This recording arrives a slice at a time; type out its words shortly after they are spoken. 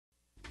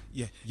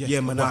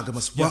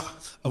monogamous,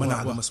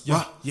 monogamous,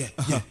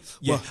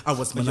 I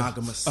was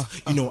monogamous.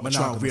 You know, I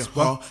tried real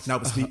hard. Now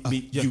it's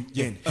me, you,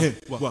 and him.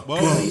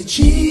 Girl, you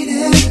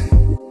cheated,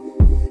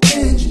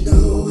 and you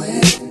know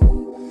it.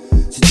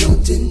 So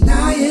don't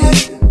deny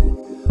it,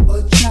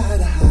 or try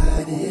to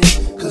hide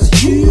it.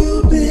 'Cause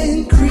you've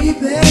been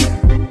creeping.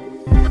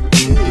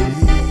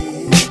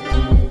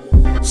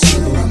 So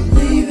I'm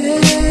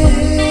leaving.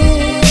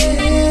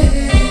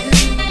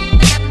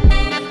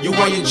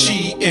 Why you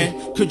cheating?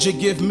 Could you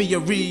give me a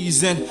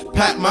reason?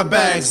 Pack my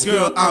bags,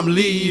 girl, I'm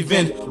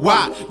leaving.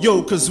 Why?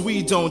 Yo, 'cause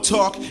we don't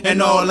talk,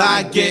 and all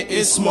I get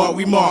is smart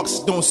remarks.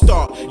 Don't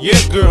start. Yeah,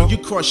 girl, you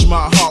crushed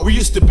my heart. We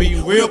used to be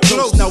real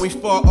close, now we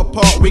fall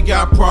apart. We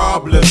got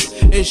problems,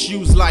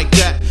 issues like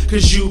that.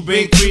 'Cause you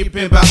been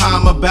creeping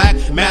behind my back.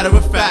 Matter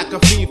of fact, I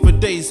fiend for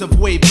days of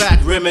way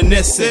back,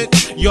 reminiscing.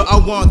 Yo, I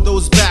want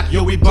those back.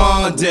 Yo, we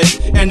bonded,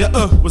 and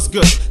the was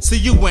good. So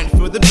you went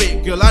for the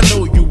bait, girl, I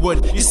know you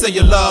would. You say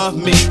you love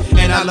me,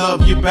 and I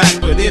love you back.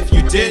 But if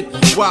you did,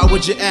 why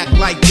would you act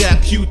like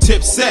that?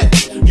 Q-Tip said,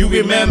 you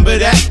remember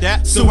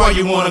that? So why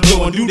you wanna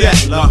go and do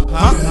that, love?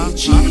 Huh? Girl, you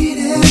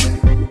cheated,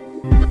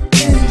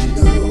 and you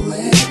know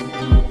it.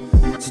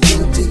 So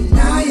don't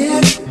deny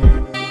it,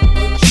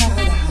 or try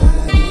to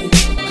hide it.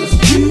 'Cause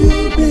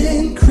you've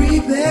been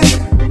creeping.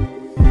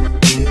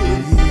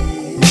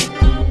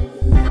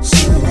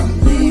 So I'm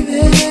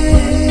leaving.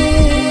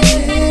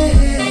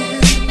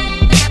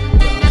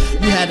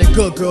 Had it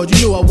good, girl, you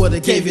knew I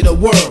would've gave you the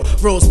world.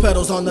 Rose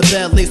petals on the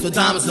bed laced with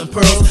diamonds and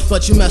pearls.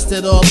 But you messed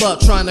it all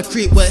up trying to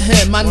creep with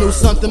him. I knew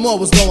something more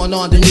was going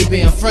on than you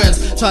being friends.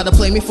 Tried to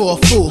play me for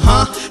a fool,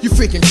 huh? You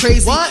freaking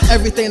crazy? What?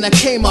 Everything that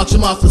came out your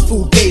mouth was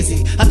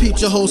fugazi. I peeped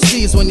your whole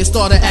steez when you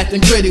started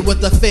acting gritty with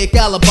the fake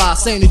alibi,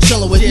 saying you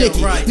chillin' with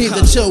Nikki. Right. Need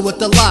to chill with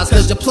the lies,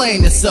 'cause you're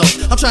playing yourself.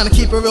 I'm trying to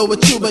keep it real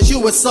with you, but you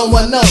with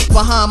someone else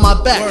behind my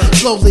back,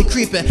 slowly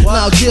creeping.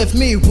 Now give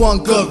me one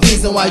good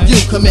reason why you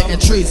committing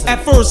treason.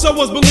 At first I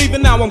was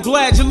believing, now I'm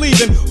glad you're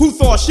leaving. Who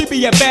thought she'd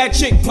be a bad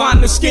chick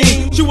plotting a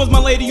scheme? She was my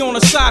lady on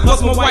the side,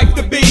 was my wife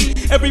to be.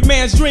 Every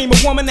man's dream, a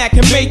woman that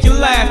can make you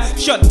laugh.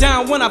 Shut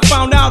down when I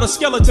found out a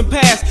skeleton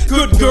past.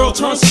 Good girl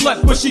turned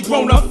slut, but she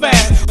grown up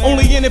fast.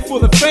 Only in it for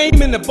the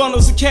fame and the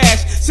bundles of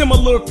cash.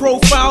 Similar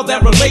profile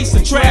that relates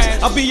to trash.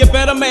 I'll be a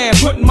better man,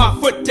 putting my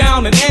foot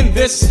down and end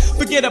this.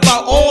 Forget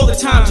about all the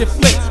times you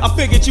flip. I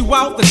figured you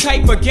out, the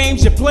type of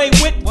games you play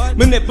with.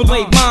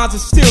 Manipulate minds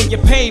and steal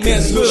your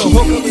payments. Little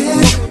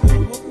hooker.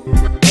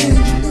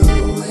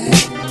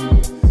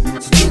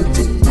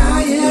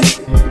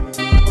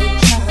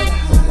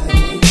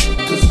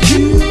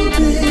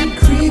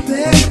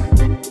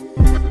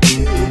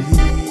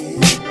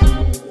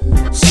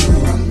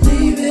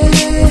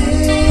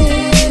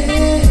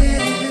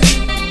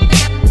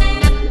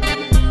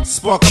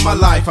 Spark of my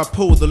life, I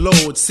pull the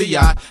load. See,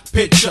 I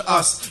picture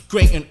us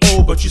great and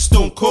old, but you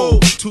stone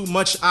cold. Too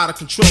much out of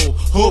control.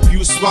 Hope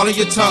you swallow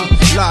your tongue.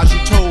 Lies you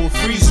told,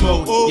 freeze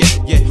mode.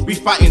 Yeah, we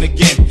fighting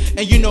again.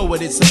 And you know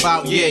what it's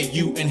about. Yeah,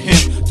 you and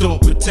him.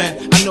 Don't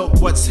pretend. I know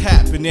what's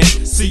happening.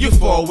 See you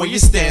fall where you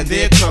stand.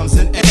 There comes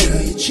an end.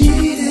 Girl, you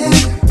cheated,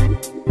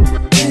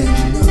 and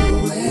you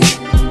know it.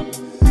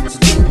 So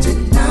don't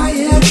deny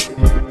it,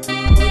 or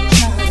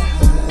try to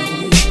hide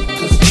it.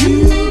 'Cause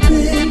you've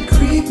been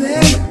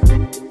creeping.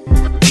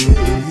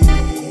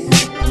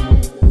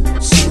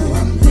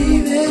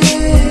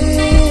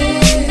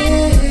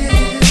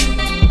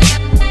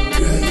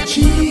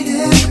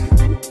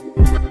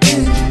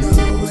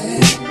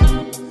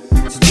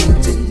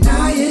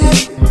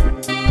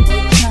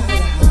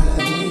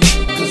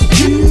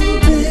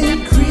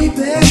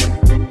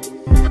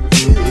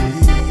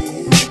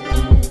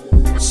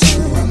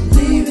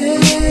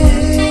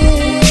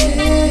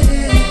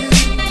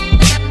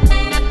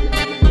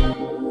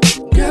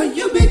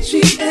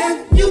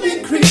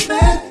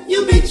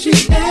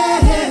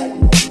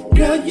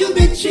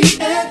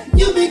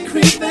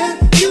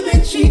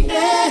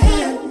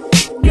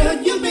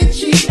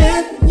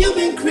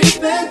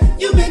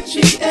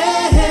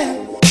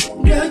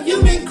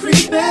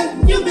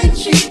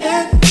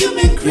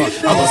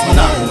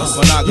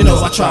 You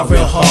know I tried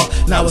real hard,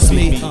 now it's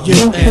me,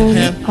 you and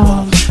him.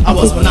 I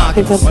was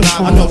monogamous,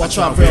 I know I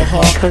tried real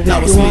hard,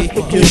 now it's me,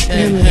 you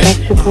and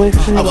him.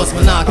 I was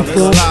monogamous,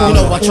 you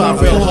know I tried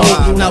real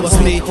hard, now it's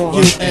me, you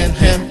and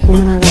him.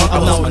 I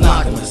was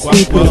monogamous,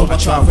 you know I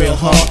tried real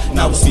hard,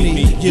 now it's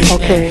me, you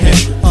and him.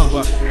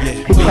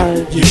 Because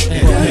you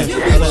and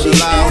him, a little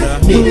louder.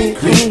 Me, you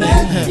and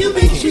him. You've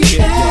been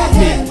cheating.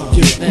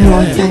 you know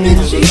what I'm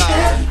saying?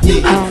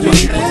 I don't know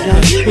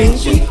if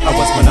it's just I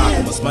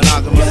was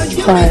monogamous.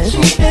 but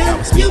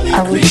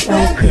I was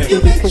creepy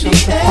because I'm the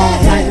phone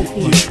night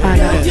to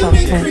find out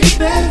something.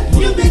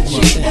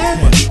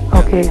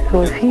 Okay,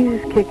 so if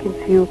he's kicking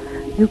to you,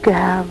 you can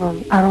have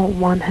him. I don't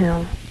want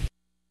him.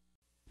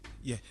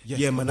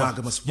 Yeah,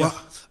 monogamous,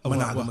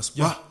 monogamous,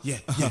 yeah,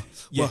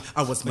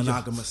 I was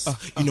monogamous.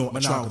 You know, I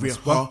tried real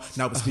hard.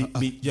 Now it's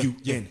me, you,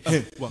 and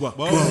him.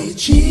 Girl, you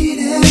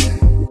cheated,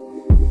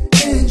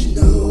 and you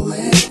know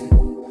it.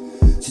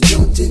 So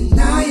don't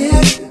deny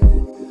it,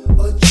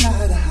 or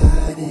try to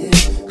hide it.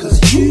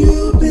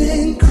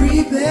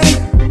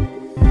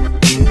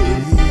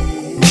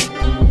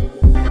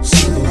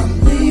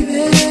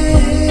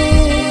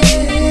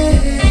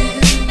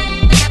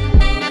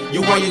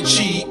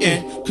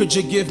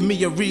 could you give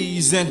me a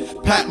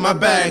reason? Pack my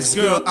bags,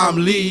 girl,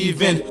 I'm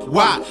leaving.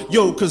 Why?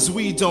 Yo, cause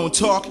we don't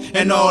talk,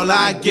 and all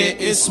I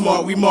get is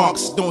smart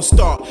remarks. Don't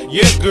start.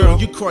 Yeah, girl,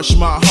 you crushed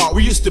my heart.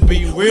 We used to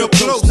be real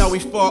close, now we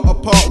fall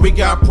apart. We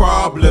got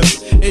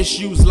problems,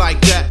 issues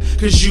like that,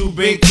 cause you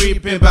been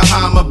creeping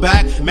behind my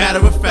back. Matter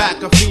of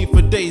fact, I fiend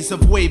for days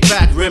of way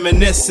back,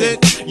 reminiscing.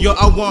 Yo,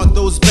 I want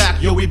those back.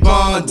 Yo, we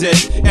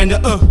bonded, and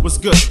the was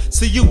good.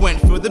 So you went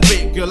for the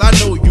bait, girl, I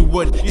know you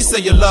would. You say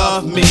you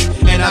love me,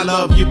 and I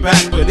love you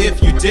back. But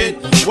if you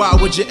did, why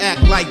would you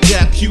act like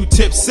that?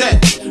 Q-Tip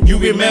said, you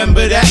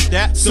remember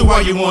that? So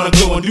why you wanna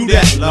go and do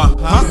that, love?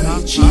 Girl,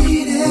 you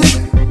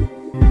cheated.